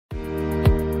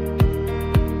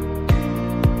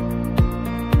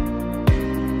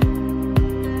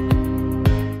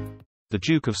The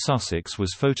Duke of Sussex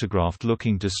was photographed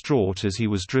looking distraught as he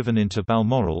was driven into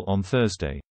Balmoral on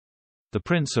Thursday. The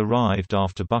Prince arrived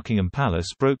after Buckingham Palace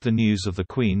broke the news of the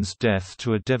Queen's death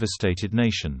to a devastated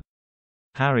nation.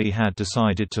 Harry had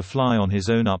decided to fly on his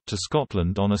own up to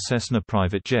Scotland on a Cessna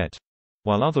private jet,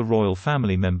 while other royal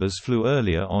family members flew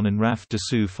earlier on en RAF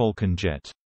Dassault Falcon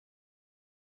jet.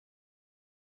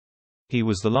 He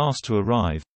was the last to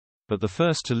arrive, but the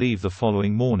first to leave the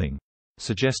following morning,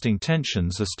 suggesting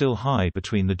tensions are still high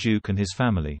between the Duke and his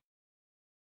family.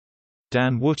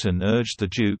 Dan Wootton urged the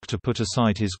Duke to put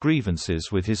aside his grievances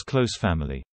with his close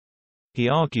family. He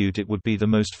argued it would be the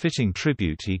most fitting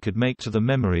tribute he could make to the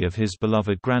memory of his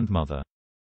beloved grandmother.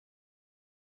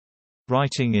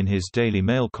 Writing in his Daily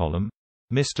Mail column,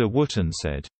 Mr. Wootton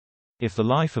said, "If the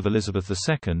life of Elizabeth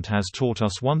II has taught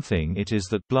us one thing, it is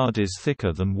that blood is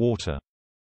thicker than water.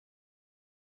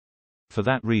 For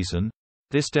that reason,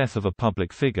 this death of a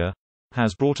public figure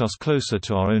has brought us closer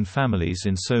to our own families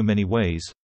in so many ways,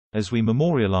 as we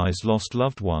memorialize lost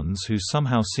loved ones who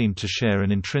somehow seemed to share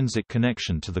an intrinsic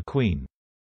connection to the Queen.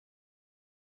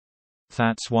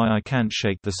 That's why I can't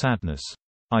shake the sadness.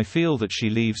 I feel that she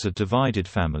leaves a divided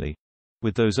family,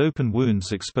 with those open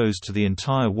wounds exposed to the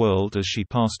entire world as she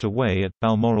passed away at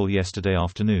Balmoral yesterday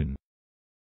afternoon.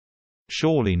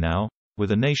 Surely now,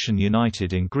 with a nation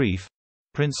united in grief,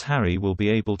 Prince Harry will be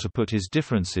able to put his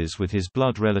differences with his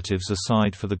blood relatives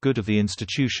aside for the good of the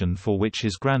institution for which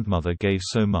his grandmother gave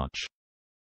so much.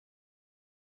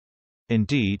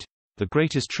 Indeed, the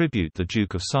greatest tribute the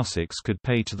Duke of Sussex could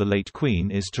pay to the late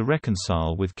Queen is to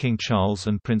reconcile with King Charles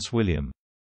and Prince William."